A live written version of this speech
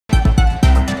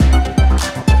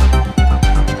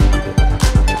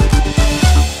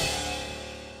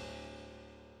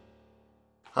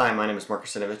Hi, my name is Mark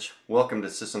Russinovich. Welcome to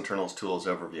Sysinternals Tools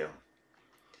Overview.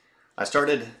 I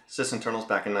started Sysinternals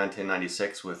back in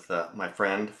 1996 with my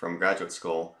friend from graduate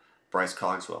school, Bryce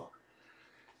Cogswell.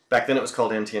 Back then it was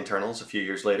called MT Internals. A few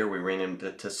years later we renamed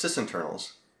it to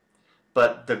Sysinternals.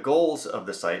 But the goals of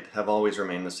the site have always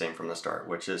remained the same from the start,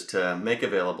 which is to make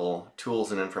available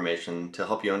tools and information to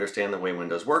help you understand the way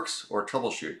Windows works or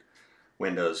troubleshoot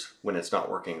Windows when it's not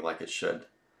working like it should.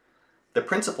 The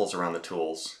principles around the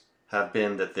tools have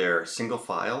been that they're single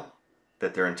file,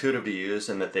 that they're intuitive to use,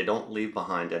 and that they don't leave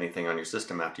behind anything on your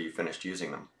system after you've finished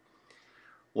using them.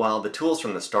 While the tools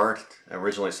from the start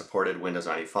originally supported Windows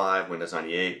 95, Windows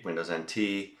 98, Windows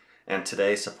NT, and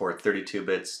today support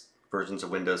 32-bit versions of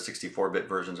Windows, 64-bit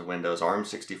versions of Windows, ARM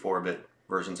 64-bit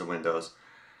versions of Windows,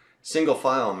 single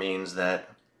file means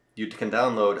that you can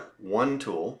download one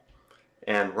tool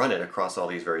and run it across all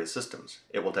these various systems.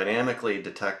 It will dynamically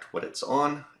detect what it's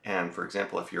on, and for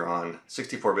example, if you're on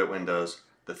 64-bit Windows,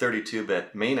 the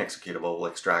 32-bit main executable will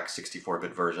extract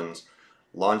 64-bit versions,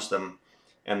 launch them,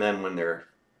 and then when they're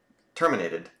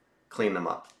terminated, clean them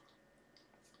up.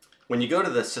 When you go to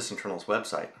the Sysinternals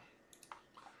website,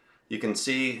 you can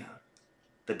see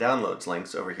the downloads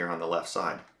links over here on the left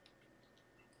side.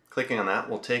 Clicking on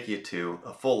that will take you to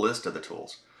a full list of the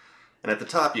tools. And at the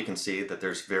top you can see that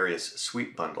there's various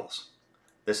suite bundles.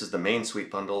 This is the main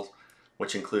suite bundle,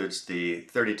 which includes the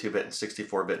 32-bit and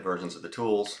 64-bit versions of the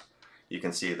tools. You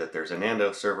can see that there's a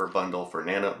Nano server bundle for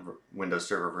Windows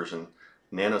Server version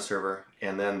Nano server,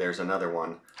 and then there's another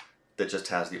one that just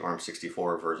has the ARM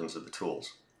 64 versions of the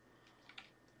tools.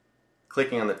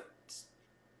 Clicking on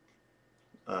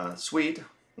the suite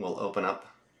will open up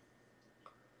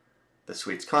the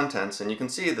suite's contents, and you can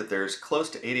see that there's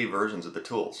close to 80 versions of the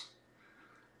tools.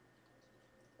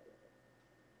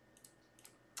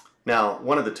 Now,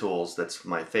 one of the tools that's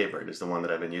my favorite is the one that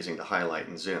I've been using to highlight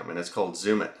and zoom, and it's called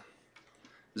Zoom It.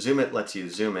 Zoom It lets you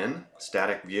zoom in,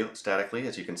 statically,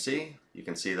 as you can see. You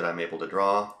can see that I'm able to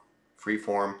draw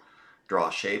freeform, draw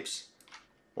shapes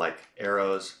like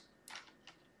arrows,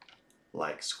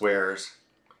 like squares,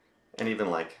 and even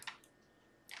like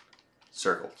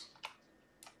circles.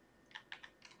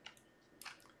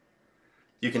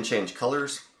 You can change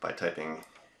colors by typing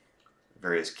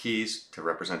various keys to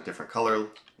represent different colors,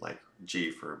 like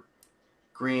G for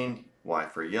green, Y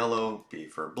for yellow, B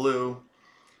for blue.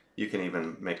 You can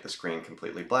even make the screen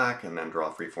completely black and then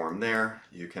draw freeform there.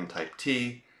 You can type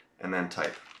T and then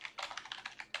type.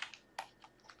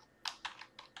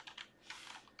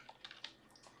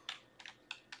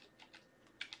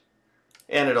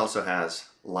 And it also has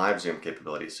live zoom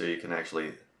capability, so you can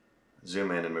actually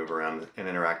zoom in and move around and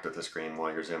interact with the screen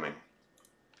while you're zooming.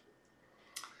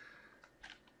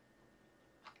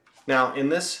 Now, in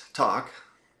this talk,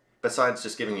 besides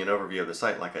just giving you an overview of the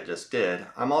site like I just did,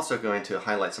 I'm also going to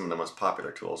highlight some of the most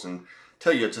popular tools and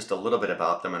tell you just a little bit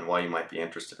about them and why you might be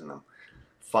interested in them.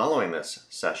 Following this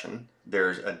session,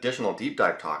 there's additional deep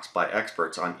dive talks by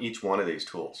experts on each one of these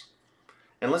tools.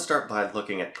 And let's start by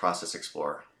looking at Process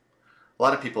Explorer. A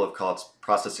lot of people have called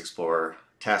Process Explorer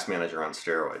Task Manager on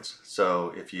steroids.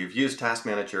 So if you've used Task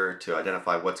Manager to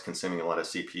identify what's consuming a lot of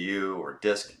CPU or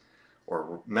disk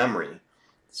or memory,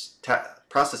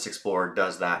 Process Explorer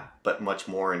does that, but much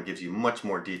more, and gives you much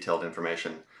more detailed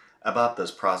information about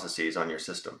those processes on your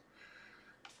system.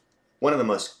 One of the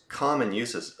most common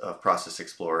uses of Process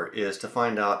Explorer is to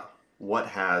find out what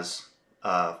has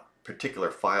a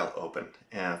particular file opened.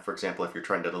 And for example, if you're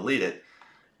trying to delete it,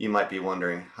 you might be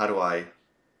wondering, how do I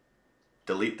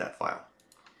delete that file?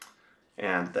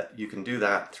 And that you can do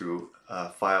that through a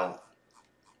file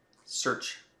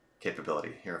search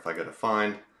capability. Here, if I go to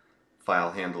Find,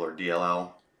 File Handler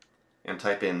DLL, and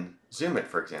type in Zoom It,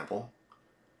 for example,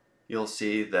 you'll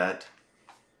see that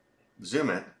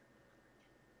zoomit.exe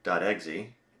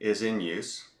is in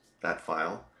use, that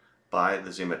file, by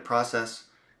the Zoom It process,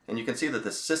 and you can see that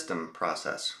the system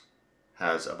process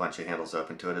has a bunch of handles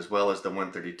open to it, as well as the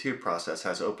 132 process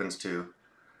has opens to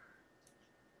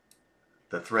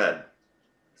the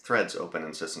threads open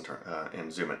in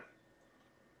Zoom It.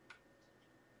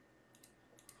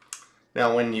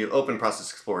 Now, when you open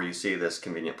Process Explorer, you see this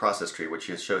convenient process tree,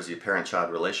 which shows you parent-child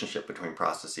relationship between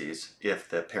processes if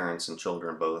the parents and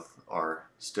children both are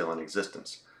still in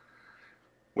existence.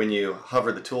 When you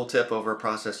hover the tooltip over a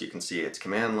process, you can see its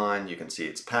command line, you can see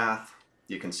its path,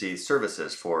 you can see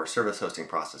services for service hosting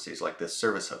processes like this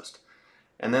service host.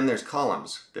 And then there's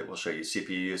columns that will show you CPU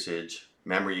usage,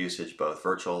 memory usage, both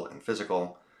virtual and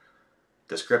physical,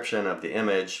 description of the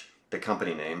image, the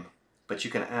company name, but you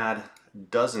can add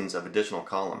dozens of additional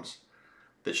columns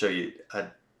that show you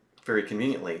very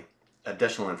conveniently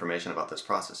additional information about those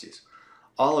processes.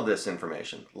 All of this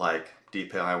information, like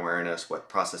DPI awareness, what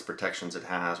process protections it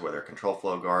has, whether control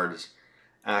flow guard is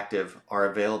active, are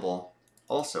available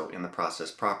also in the process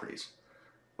properties.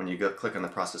 When you click on the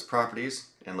process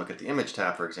properties and look at the image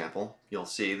tab, for example, you'll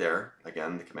see there,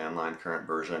 again, the command line, current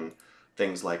version,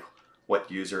 things like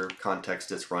what user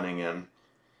context it's running in.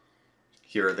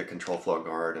 Here are the control flow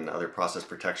guard and other process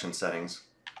protection settings.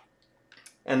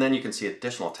 And then you can see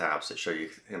additional tabs that show you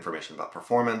information about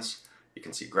performance. You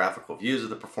can see graphical views of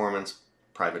the performance,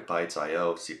 private bytes,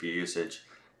 I/O, CPU usage,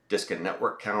 disk and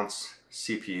network counts,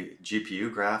 CPU,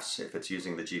 GPU graphs if it's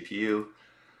using the GPU,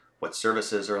 what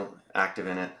services are active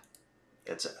in it.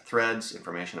 It's threads,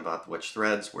 information about which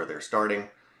threads, where they're starting,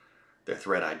 their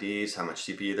thread IDs, how much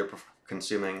CPU they're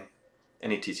consuming,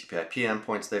 any TCP/IP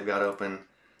endpoints they've got open,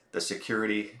 the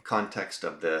security context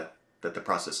of that the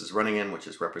process is running in, which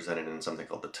is represented in something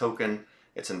called the token,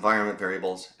 its environment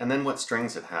variables, and then what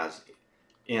strings it has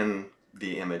in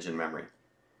the image in memory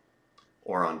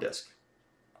or on disk.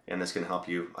 And this can help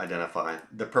you identify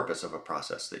the purpose of a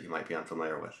process that you might be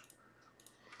unfamiliar with.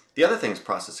 The other things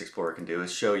Process Explorer can do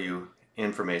is show you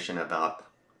information about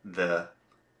the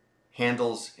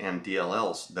handles and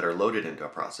DLLs that are loaded into a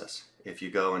process. If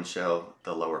you go and show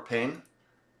the lower pane,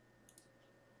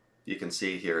 you can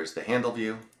see here is the handle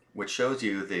view, which shows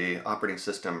you the operating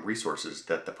system resources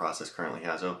that the process currently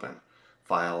has open,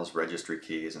 files, registry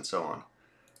keys, and so on.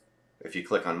 If you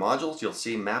click on modules, you'll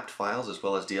see mapped files as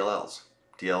well as DLLs.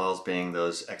 DLLs being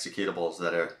those executables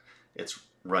that it's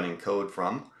running code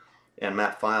from, and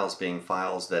mapped files being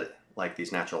files that, like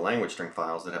these natural language string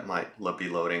files, that it might be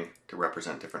loading to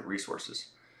represent different resources.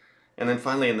 And then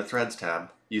finally in the Threads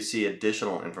tab, you see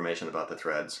additional information about the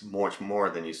threads, much more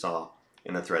than you saw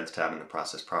in the Threads tab in the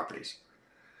Process Properties.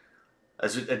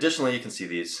 Additionally, you can see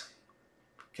these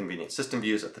convenient system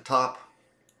views at the top,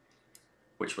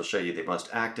 which will show you the most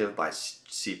active by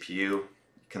CPU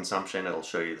consumption. It'll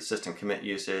show you the system commit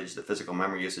usage, the physical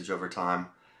memory usage over time,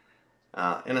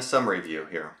 and a summary view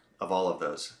here of all of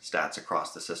those stats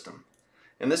across the system.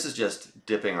 And this is just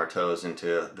dipping our toes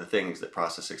into the things that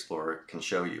Process Explorer can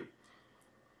show you.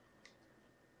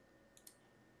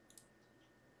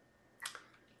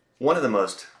 One of the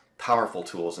most powerful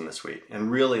tools in the suite,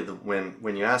 and really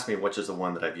when you ask me which is the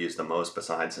one that I've used the most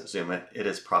besides Zoom it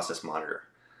is Process Monitor.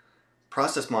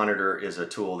 Process Monitor is a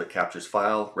tool that captures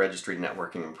file, registry,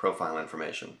 networking, and profile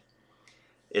information.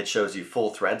 It shows you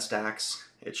full thread stacks.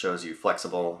 It shows you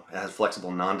it has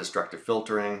flexible non-destructive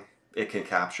filtering. It can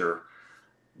capture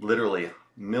literally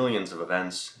millions of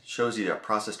events. It shows you a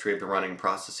process tree of the running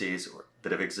processes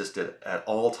that have existed at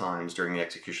all times during the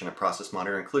execution of Process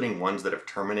Monitor, including ones that have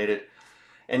terminated.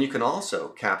 And you can also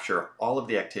capture all of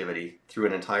the activity through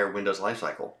an entire Windows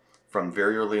lifecycle, from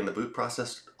very early in the boot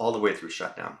process all the way through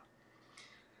shutdown.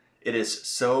 It is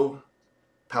so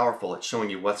powerful at showing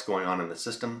you what's going on in the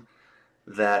system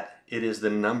that it is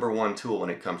the #1 tool when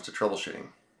it comes to troubleshooting.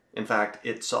 In fact,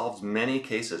 it solves many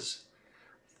cases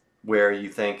where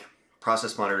you think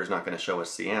Process Monitor is not going to show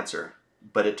us the answer,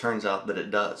 but it turns out that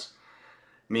it does.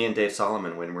 Me and Dave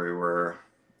Solomon, when we were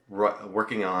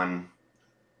working on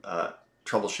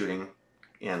troubleshooting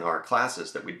in our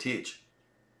classes that we teach,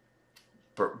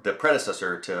 the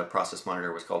predecessor to Process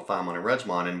Monitor was called FileMon and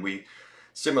RegMon, and we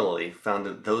similarly found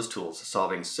that those tools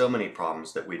solving so many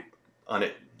problems that we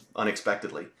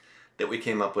unexpectedly that we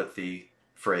came up with the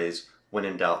phrase, when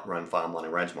in doubt, run FileMon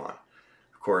and RegMon.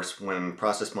 Of course, when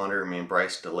Process Monitor, me and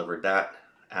Bryce delivered that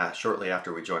shortly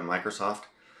after we joined Microsoft,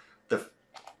 the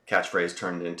catchphrase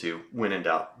turned into, when in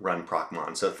doubt, run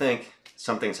ProcMon. So think,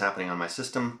 something's happening on my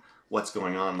system, what's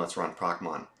going on, let's run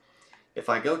ProcMon. If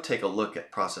I go take a look at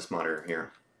Process Monitor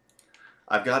here,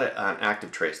 I've got an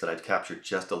active trace that I'd captured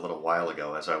just a little while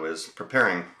ago as I was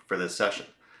preparing for this session.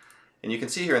 And you can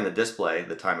see here in the display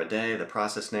the time of day, the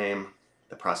process name,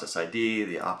 the process ID,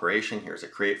 the operation. Here's a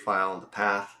create file, the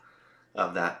path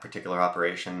of that particular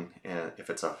operation. And if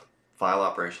it's a file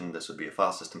operation, this would be a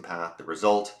file system path, the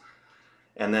result,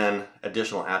 and then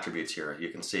additional attributes here. You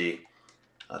can see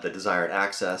the desired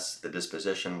access, the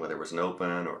disposition, whether it was an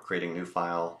open or creating new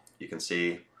file. You can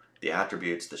see the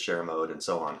attributes, the share mode, and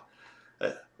so on.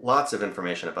 Lots of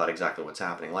information about exactly what's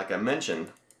happening. Like I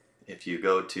mentioned, if you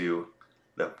go to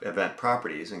the event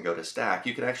properties and go to stack,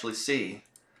 you can actually see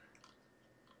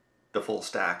the full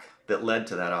stack that led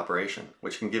to that operation,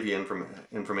 which can give you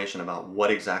information about what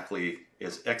exactly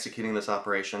is executing this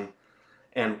operation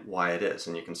and why it is.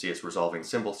 And you can see it's resolving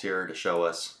symbols here to show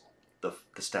us the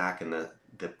stack, and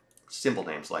the symbol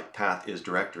names like path is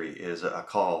directory is a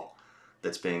call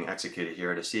that's being executed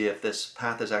here to see if this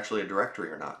path is actually a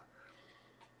directory or not.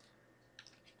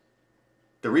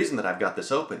 The reason that I've got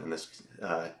this open and this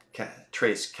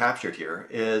trace captured here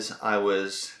is I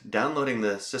was downloading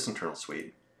the Sysinternals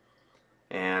suite,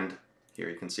 and here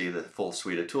you can see the full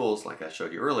suite of tools like I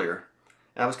showed you earlier.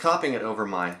 And I was copying it over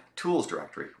my tools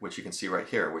directory, which you can see right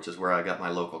here, which is where I got my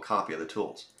local copy of the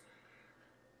tools.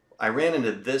 I ran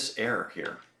into this error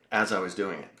here as I was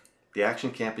doing it. The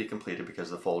action can't be completed because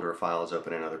the folder or file is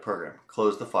open in another program.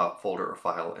 Close the folder or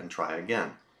file and try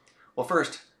again. Well,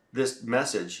 first, this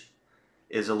message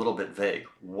is a little bit vague.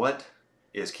 What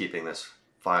is keeping this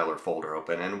file or folder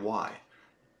open and why?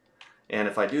 And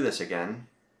if I do this again,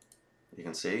 you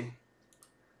can see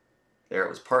there it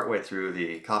was partway through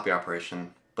the copy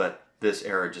operation, but this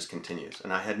error just continues.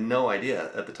 And I had no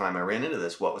idea at the time I ran into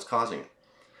this what was causing it.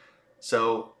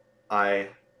 So I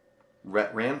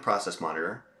ran process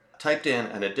monitor, typed in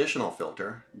an additional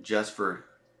filter just for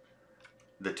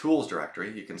the tools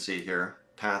directory. You can see here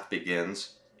path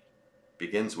begins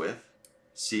with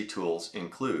ctools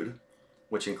include,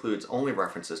 which includes only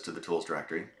references to the tools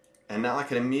directory. And now I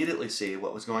can immediately see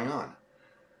what was going on.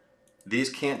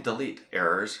 These can't delete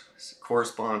errors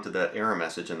correspond to that error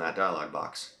message in that dialog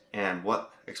box. And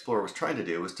what Explorer was trying to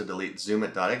do was to delete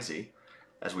zoomit.exe.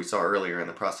 As we saw earlier in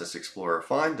the Process Explorer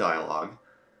Find dialog,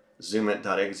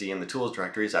 zoomit.exe in the tools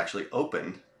directory is actually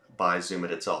opened by Zoomit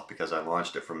itself because I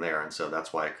launched it from there, and so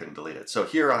that's why I couldn't delete it. So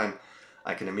here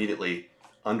I can immediately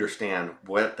understand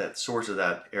what that source of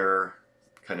that error,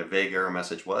 kind of vague error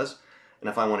message was. And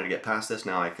if I wanted to get past this,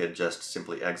 now I could just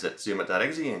simply exit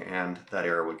zoomit.exe and that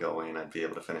error would go away and I'd be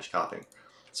able to finish copying.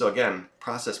 So again,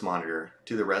 Process Monitor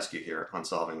to the rescue here on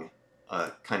solving a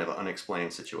kind of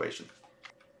unexplained situation.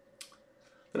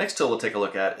 The next tool we'll take a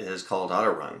look at is called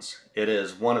Autoruns. It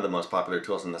is one of the most popular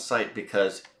tools on the site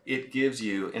because it gives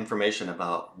you information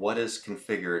about what is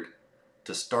configured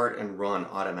to start and run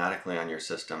automatically on your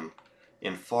system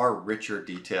in far richer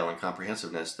detail and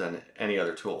comprehensiveness than any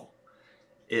other tool.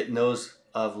 It knows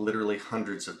of literally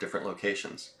hundreds of different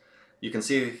locations. You can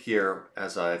see here,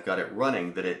 as I've got it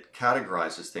running, that it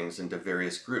categorizes things into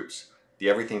various groups. The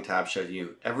Everything tab shows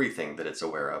you everything that it's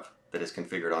aware of that is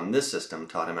configured on this system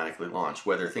to automatically launch,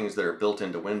 whether things that are built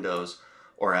into Windows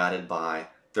or added by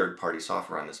third-party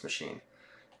software on this machine.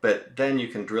 But then you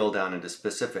can drill down into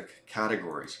specific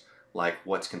categories, like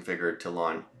what's configured to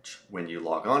launch when you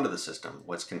log onto the system,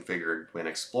 what's configured when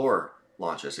Explorer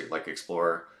launches, like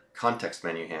Explorer context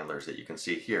menu handlers that you can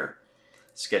see here,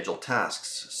 scheduled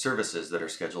tasks, services that are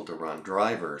scheduled to run,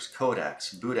 drivers,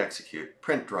 codecs, boot execute,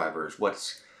 print drivers,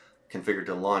 what's configured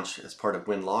to launch as part of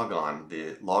WinLogon,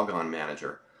 the logon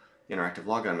manager, interactive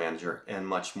logon manager, and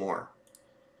much more.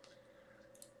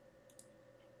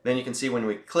 Then you can see when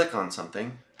we click on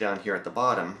something down here at the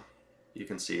bottom, you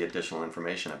can see additional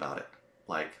information about it,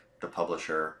 like the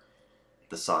publisher,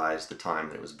 the size, the time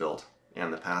that it was built,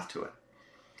 and the path to it.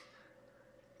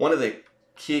 One of the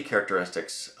key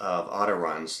characteristics of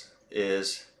Autoruns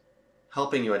is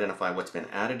helping you identify what's been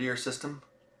added to your system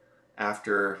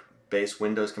after base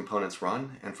Windows components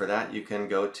run, and for that you can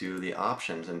go to the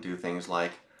options and do things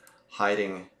like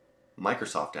hiding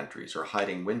Microsoft entries or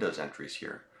hiding Windows entries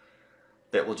here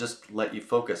that will just let you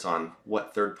focus on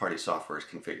what third-party software is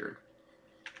configured.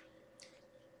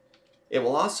 It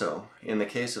will also, in the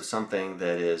case of something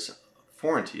that is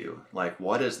foreign to you, like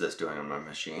what is this doing on my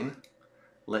machine,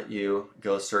 let you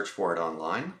go search for it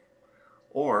online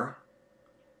or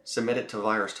submit it to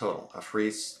VirusTotal, a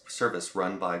free service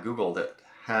run by Google that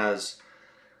has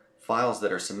files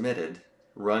that are submitted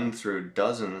run through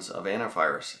dozens of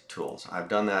antivirus tools. I've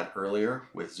done that earlier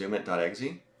with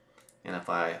zoomit.exe, and if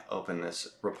I open this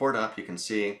report up, you can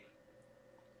see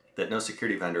that no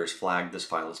security vendors flagged this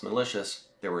file as malicious.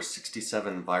 There were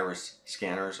 67 virus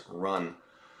scanners run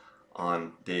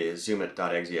on the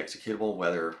zoomit.exe executable,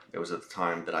 whether it was at the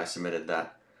time that I submitted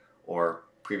that or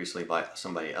previously by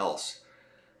somebody else,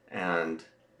 and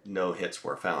no hits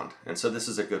were found. And so this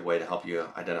is a good way to help you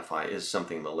identify, is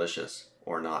something malicious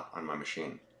or not on my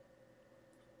machine.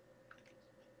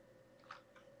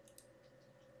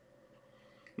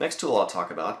 Next tool I'll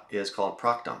talk about is called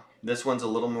procdump. This one's a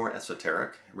little more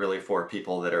esoteric, really for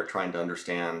people that are trying to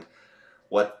understand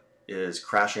what is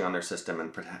crashing on their system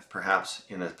and perhaps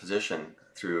in a position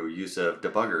through use of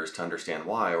debuggers to understand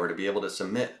why, or to be able to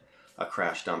submit a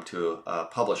crash dump to a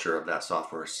publisher of that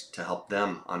software to help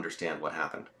them understand what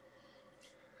happened.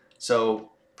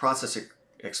 So Process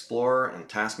Explorer and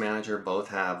Task Manager both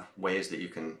have ways that you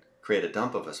can create a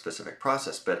dump of a specific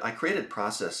process, but I created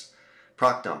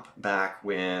procdump back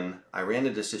when I ran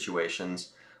into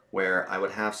situations where I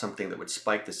would have something that would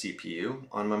spike the CPU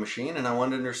on my machine, and I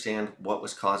wanted to understand what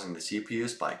was causing the CPU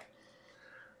spike.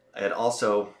 It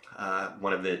also,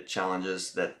 one of the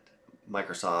challenges that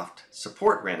Microsoft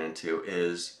support ran into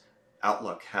is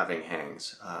Outlook having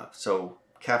hangs. So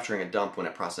capturing a dump when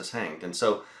a process hanged. And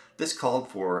so this called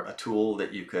for a tool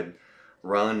that you could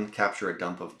run, capture a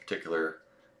dump of a particular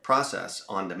process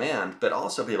on demand, but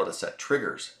also be able to set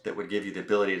triggers that would give you the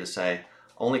ability to say,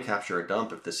 only capture a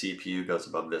dump if the CPU goes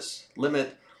above this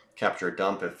limit, capture a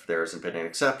dump if there hasn't been an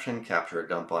exception, capture a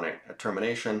dump on a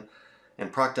termination,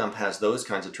 and procdump has those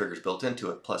kinds of triggers built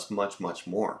into it, plus much, much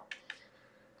more.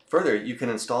 Further, you can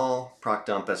install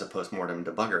procdump as a postmortem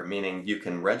debugger, meaning you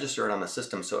can register it on the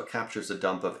system so it captures a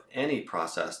dump of any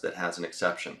process that has an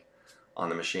exception on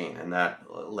the machine, and that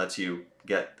lets you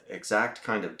get exact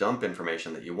kind of dump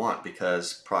information that you want,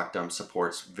 because procdump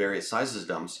supports various sizes of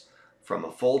dumps, from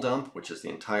a full dump, which is the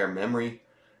entire memory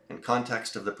and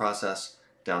context of the process,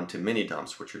 down to mini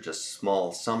dumps, which are just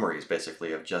small summaries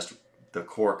basically of just the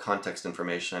core context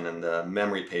information and the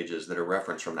memory pages that are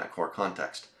referenced from that core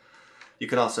context. You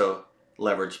can also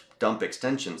leverage dump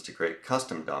extensions to create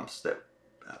custom dumps that,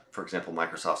 for example,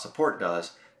 Microsoft Support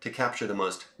does, to capture the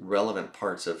most relevant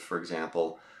parts of, for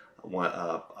example,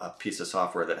 a piece of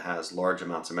software that has large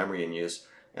amounts of memory in use,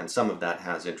 and some of that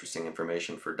has interesting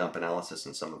information for dump analysis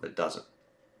and some of it doesn't.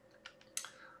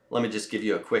 Let me just give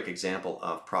you a quick example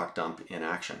of procdump in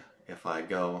action. If I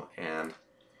go and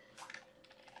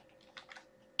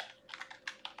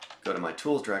go to my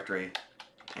tools directory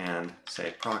and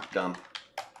say procdump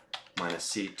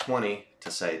 -C20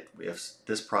 to say if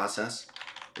this process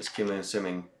is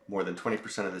consuming more than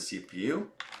 20% of the CPU,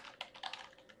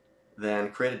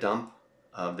 then create a dump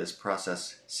of this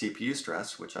process CPU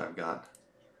stress, which I've got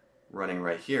running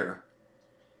right here,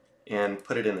 and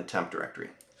put it in the temp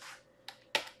directory.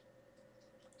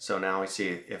 So now we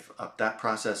see if that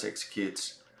process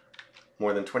executes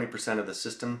more than 20% of the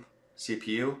system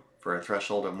CPU for a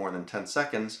threshold of more than 10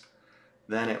 seconds,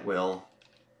 then it will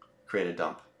create a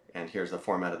dump. And here's the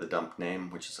format of the dump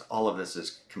name, which is all of this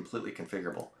is completely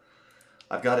configurable.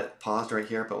 I've got it paused right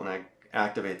here, but when I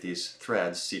activate these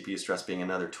threads, CPU stress being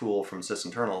another tool from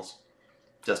Sysinternals,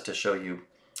 just to show you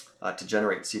to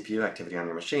generate CPU activity on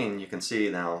your machine, you can see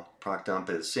now procdump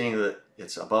is seeing that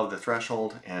it's above the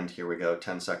threshold, and here we go,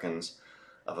 10 seconds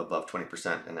of above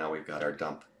 20%, and now we've got our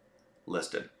dump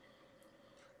listed.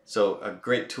 So a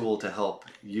great tool to help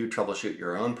you troubleshoot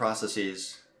your own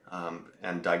processes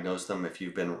and diagnose them if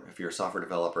you're a software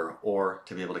developer, or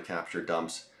to be able to capture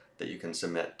dumps that you can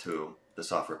submit to the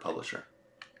software publisher.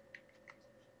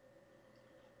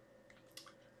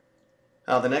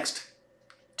 Now the next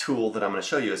tool that I'm going to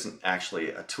show you isn't actually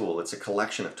a tool, it's a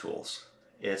collection of tools.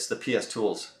 It's the PS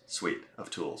Tools suite of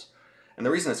tools. And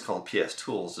the reason it's called PS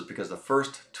Tools is because the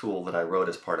first tool that I wrote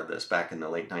as part of this back in the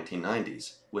late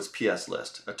 1990s was PS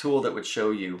List, a tool that would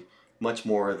show you much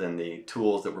more than the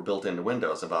tools that were built into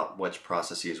Windows about which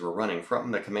processes were running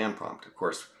from the command prompt. Of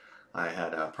course, I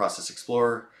had a Process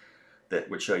Explorer that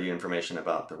would show you information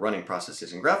about the running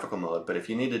processes in graphical mode, but if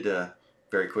you needed to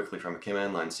very quickly from a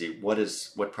command line see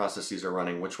what processes are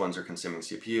running, which ones are consuming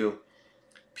CPU,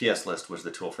 PS List was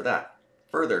the tool for that.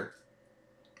 Further,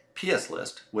 PS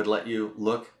List would let you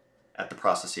look at the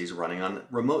processes running on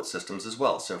remote systems as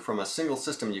well. So from a single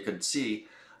system you could see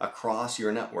across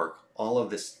your network all of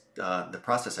this, the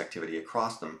process activity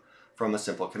across them from a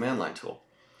simple command line tool.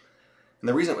 And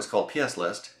the reason it was called PS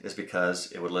List is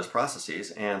because it would list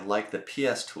processes, and like the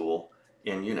PS tool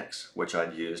in Unix, which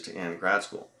I'd used in grad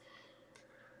school.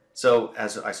 So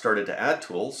as I started to add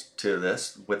tools to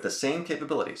this with the same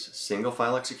capabilities, single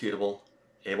file executable,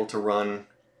 able to run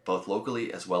both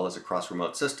locally as well as across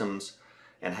remote systems,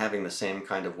 and having the same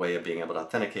kind of way of being able to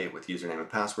authenticate with username and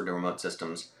password to remote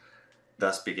systems,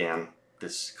 thus began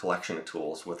this collection of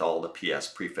tools with all the PS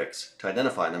prefix to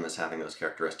identify them as having those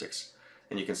characteristics.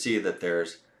 And you can see that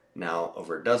there's now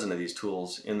over a dozen of these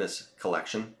tools in this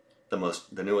collection,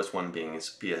 the newest one being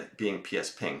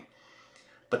PS Ping.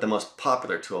 But the most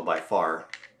popular tool by far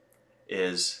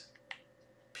is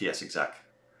PS Exec.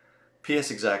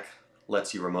 PS Exec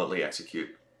lets you remotely execute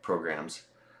programs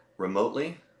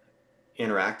remotely,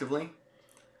 interactively,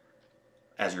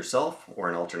 as yourself or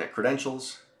in alternate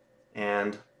credentials,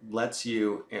 and lets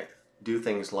you do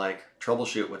things like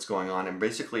troubleshoot what's going on and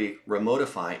basically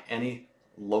remotify any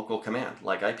local command.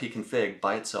 Like ipconfig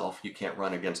by itself you can't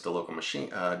run against a local machine,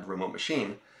 remote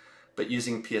machine, but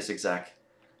using PS Exec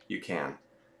you can.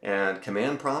 And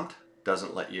command prompt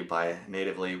doesn't let you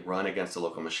natively run against a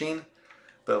local machine,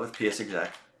 but with PS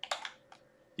Exec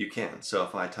you can. So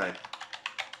if I type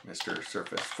Mr.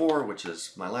 Surface 4, which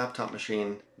is my laptop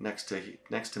machine next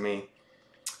to me,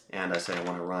 and I say I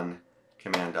want to run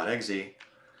command.exe,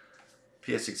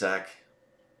 PS Exec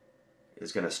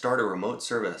is going to start a remote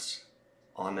service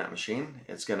on that machine.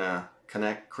 It's going to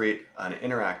create an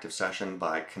interactive session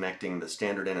by connecting the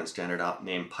standard in and standard out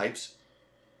name pipes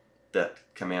that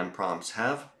command prompts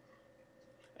have,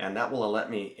 and that will let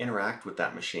me interact with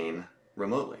that machine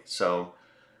remotely. So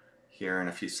here in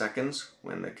a few seconds,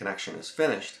 when the connection is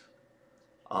finished,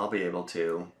 I'll be able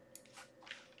to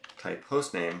type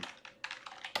hostname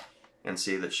and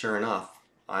see that sure enough,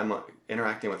 I'm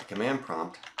interacting with a command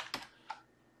prompt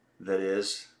that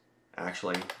is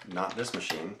actually not this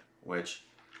machine, which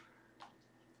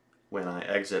when I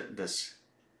exit this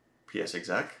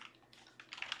psexec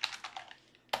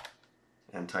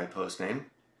and type hostname,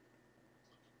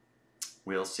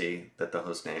 we'll see that the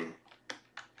hostname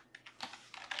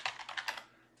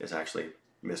is actually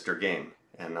Mr. Game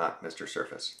and not Mr.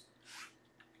 Surface.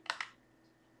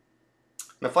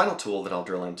 The final tool that I'll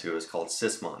drill into is called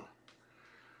Sysmon.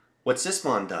 What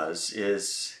Sysmon does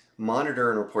is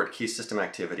monitor and report key system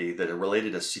activity that are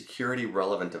related to security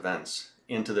relevant events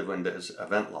into the Windows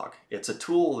event log. It's a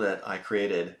tool that I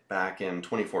created back in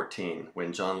 2014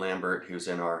 when John Lambert, who's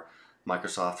in our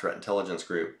Microsoft Threat Intelligence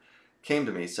group, came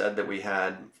to me, said that we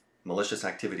had malicious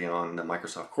activity on the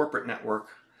Microsoft corporate network.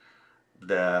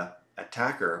 The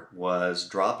attacker was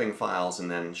dropping files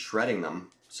and then shredding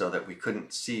them so that we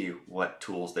couldn't see what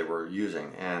tools they were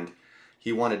using. And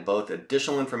he wanted both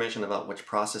additional information about which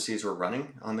processes were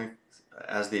running on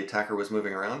as the attacker was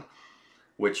moving around,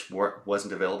 which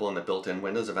wasn't available in the built-in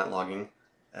Windows event logging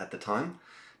at the time,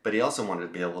 but he also wanted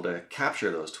to be able to capture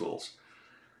those tools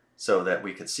so that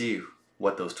we could see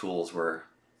what those tools were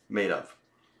made of.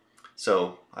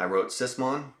 So I wrote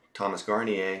Sysmon. Thomas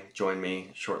Garnier joined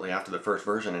me shortly after the first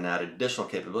version and added additional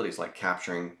capabilities like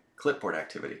capturing clipboard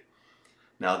activity.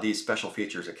 Now these special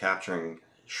features of capturing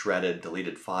shredded,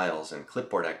 deleted files and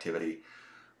clipboard activity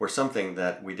were something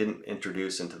that we didn't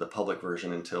introduce into the public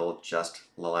version until just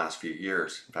the last few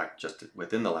years, in fact just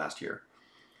within the last year.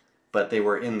 But they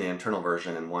were in the internal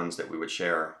version and ones that we would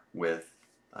share with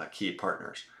key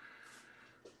partners.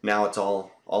 Now it's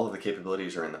all of the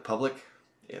capabilities are in the public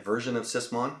version of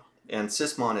Sysmon, and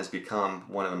Sysmon has become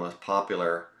one of the most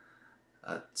popular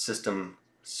system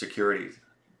security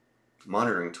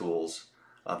monitoring tools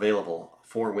available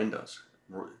for Windows.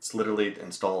 It's literally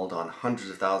installed on hundreds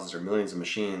of thousands or millions of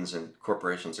machines and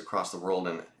corporations across the world,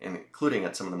 and including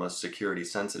at some of the most security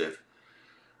sensitive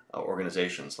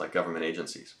organizations like government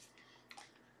agencies.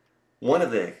 One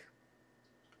of the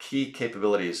key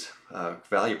capabilities,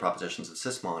 value propositions of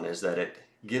Sysmon is that it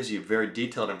gives you very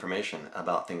detailed information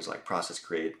about things like process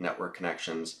create, network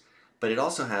connections, but it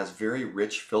also has very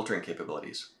rich filtering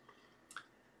capabilities.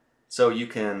 So you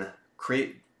can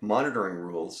create monitoring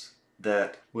rules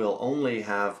that will only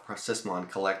have Sysmon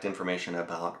collect information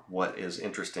about what is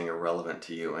interesting or relevant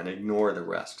to you and ignore the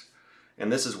rest.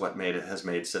 And this is what has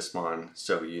made Sysmon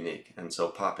so unique and so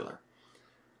popular.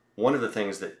 One of the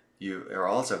things that are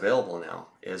also available now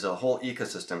is a whole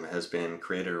ecosystem has been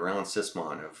created around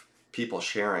Sysmon of people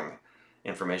sharing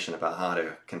information about how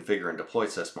to configure and deploy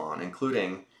Sysmon,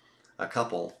 including a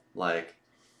couple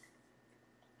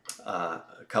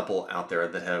out there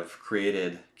that have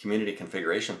created community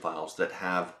configuration files that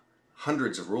have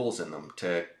hundreds of rules in them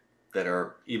that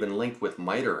are even linked with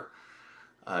MITRE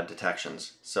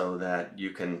detections, so that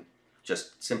you can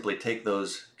just simply take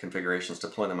those configurations,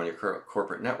 deploy them on your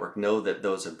corporate network, know that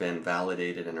those have been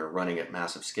validated and are running at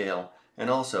massive scale, and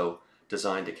also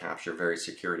designed to capture very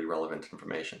security relevant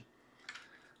information.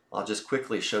 I'll just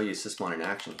quickly show you Sysmon in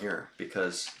action here,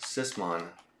 because Sysmon,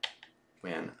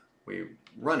 when we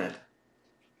run it,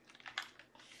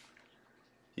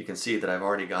 you can see that I've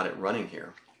already got it running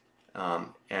here.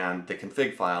 And the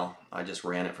config file, I just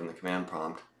ran it from the command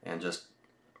prompt and just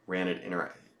ran it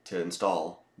to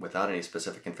install without any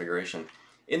specific configuration.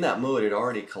 In that mode, it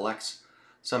already collects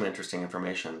some interesting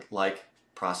information like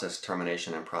process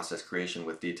termination and process creation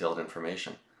with detailed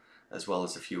information, as well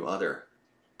as a few other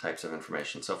types of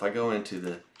information. So if I go into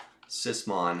the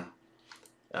Sysmon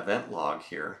event log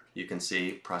here, you can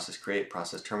see process create,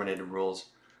 process terminated rules,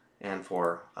 and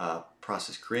for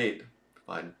process create, if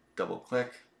I double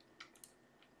click,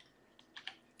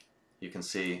 you can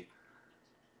see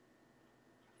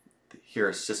here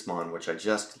is Sysmon, which I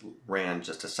just ran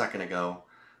just a second ago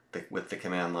with the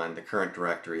command line, the current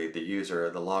directory, the user,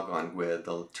 the logon GUID,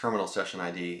 the terminal session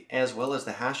ID, as well as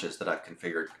the hashes that I've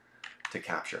configured to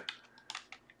capture.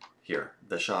 Here,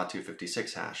 the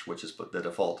SHA-256 hash, which is the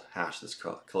default hash that's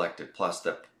collected, plus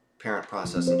the parent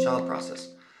process and child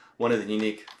process. One of the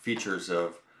unique features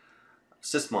of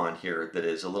Sysmon here that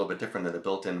is a little bit different than the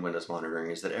built-in Windows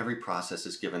monitoring is that every process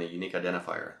is given a unique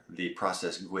identifier, the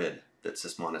process GUID that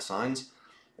Sysmon assigns.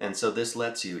 And so this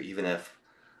lets you, even if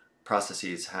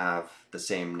processes have the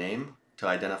same name to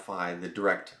identify the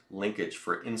direct linkage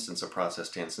for instance of process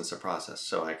to instance of process.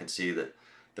 So I can see that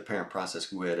the parent process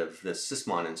GUID of this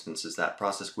sysmon instance is that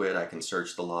process GUID. I can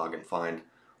search the log and find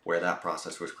where that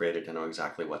process was created to know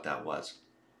exactly what that was.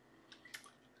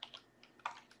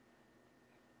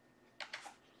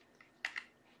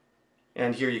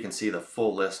 And here you can see the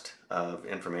full list of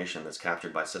information that's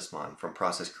captured by sysmon, from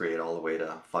process create all the way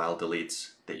to file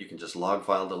deletes that you can just log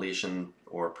file deletion,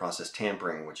 or process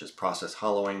tampering, which is process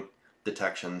hollowing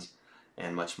detections,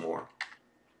 and much more.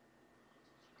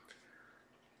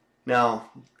 Now,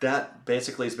 that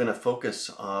basically has been a focus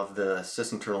of the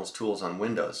Sysinternals tools on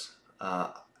Windows.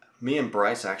 Me and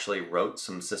Bryce actually wrote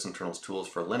some Sysinternals tools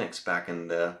for Linux back in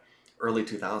the early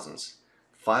 2000s.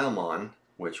 FileMon,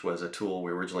 which was a tool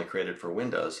we originally created for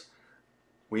Windows,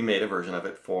 we made a version of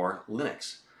it for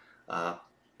Linux.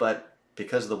 But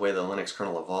because of the way the Linux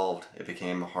kernel evolved, it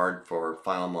became hard for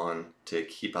FileMon to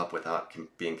keep up without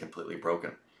being completely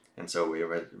broken. And so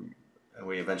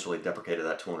we eventually deprecated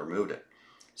that tool and removed it.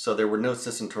 So there were no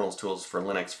Sysinternals tools for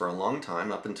Linux for a long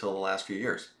time, up until the last few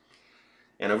years.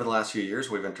 And over the last few years,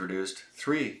 we've introduced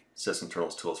 3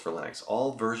 Sysinternals tools for Linux,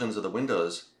 all versions of the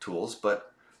Windows tools,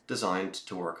 but designed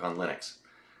to work on Linux.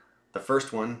 The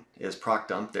first one is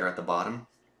procdump there at the bottom.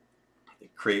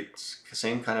 It creates the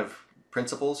same kind of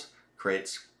principles,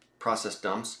 creates process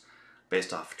dumps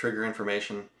based off trigger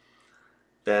information.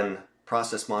 Then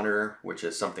process monitor, which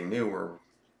is something new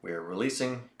we're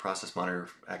releasing, process monitor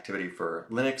activity for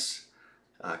Linux,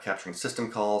 capturing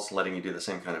system calls, letting you do the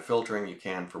same kind of filtering you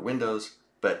can for Windows,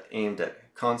 but aimed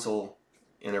at console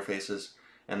interfaces.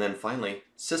 And then finally,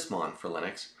 sysmon for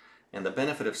Linux. And the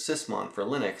benefit of sysmon for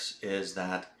Linux is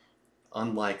that,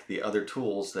 unlike the other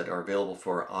tools that are available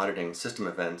for auditing system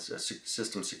events,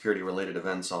 system security related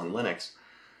events on Linux,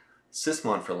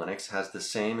 sysmon for Linux has the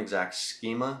same exact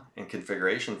schema and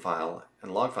configuration file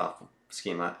and log file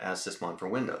schema as sysmon for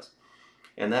Windows.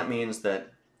 And that means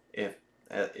that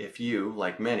if you,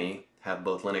 like many, have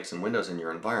both Linux and Windows in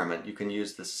your environment, you can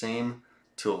use the same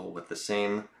tool with the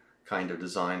same kind of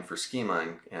design for schema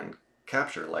and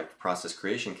capture, like process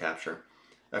creation capture,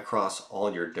 across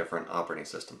all your different operating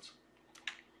systems.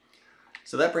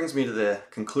 So that brings me to the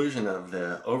conclusion of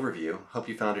the overview. Hope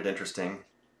you found it interesting.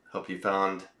 Hope you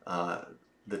found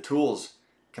the tools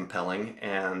compelling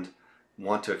and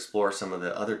want to explore some of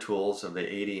the other tools of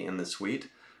the 80 in the suite.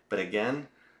 But again,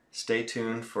 stay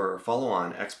tuned for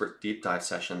follow-on expert deep dive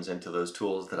sessions into those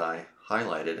tools that I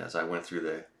highlighted as I went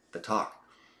through the talk.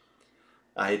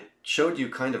 I showed you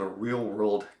kind of a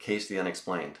real-world Case the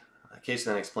Unexplained. Case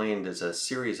the Unexplained is a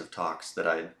series of talks that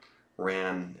I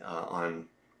ran on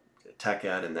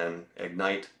TechEd and then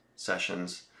Ignite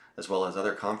sessions, as well as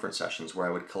other conference sessions where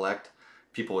I would collect,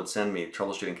 people would send me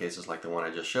troubleshooting cases like the one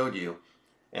I just showed you,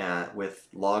 with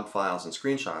log files and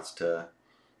screenshots to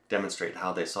demonstrate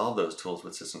how they solve those tools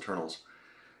with Sysinternals.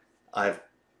 I've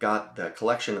got the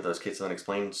collection of those Case the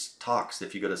Unexplained talks.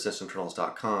 If you go to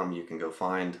sysinternals.com, you can go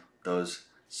find those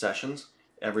sessions.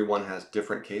 Everyone has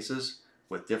different cases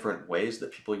with different ways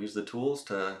that people use the tools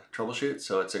to troubleshoot,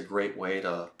 so it's a great way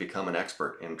to become an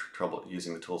expert in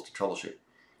using the tools to troubleshoot.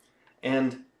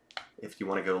 And if you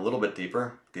want to go a little bit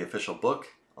deeper, the official book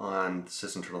on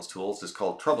Sysinternals tools is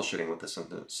called Troubleshooting with the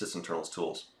Sysinternals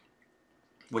Tools,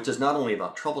 which is not only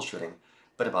about troubleshooting,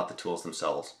 but about the tools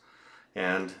themselves.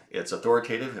 And it's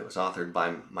authoritative. It was authored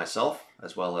by myself,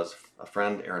 as well as a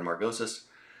friend, Aaron Margosis.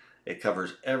 It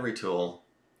covers every tool,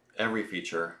 every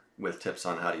feature, with tips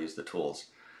on how to use the tools,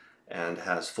 and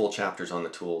has full chapters on the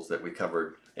tools that we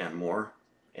covered and more,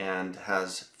 and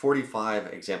has 45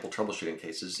 example troubleshooting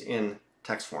cases in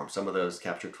text form. Some of those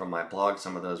captured from my blog,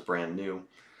 some of those brand new.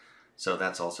 So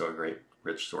that's also a great,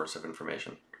 rich source of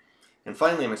information. And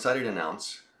finally, I'm excited to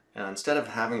announce, instead of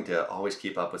having to always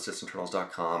keep up with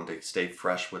sysinternals.com to stay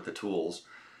fresh with the tools,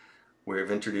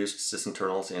 we've introduced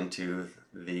Sysinternals into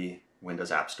the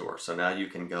Windows App Store. So now you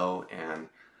can go and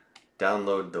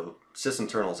download the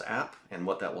Sysinternals app, and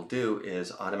what that will do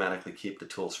is automatically keep the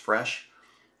tools fresh,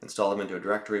 install them into a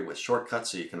directory with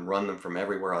shortcuts so you can run them from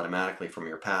everywhere automatically from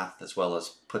your path, as well as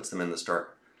puts them in the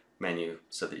start menu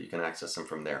so that you can access them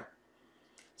from there.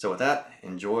 So with that,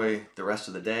 enjoy the rest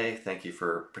of the day. Thank you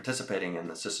for participating in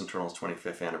the Sysinternals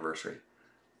 25th anniversary.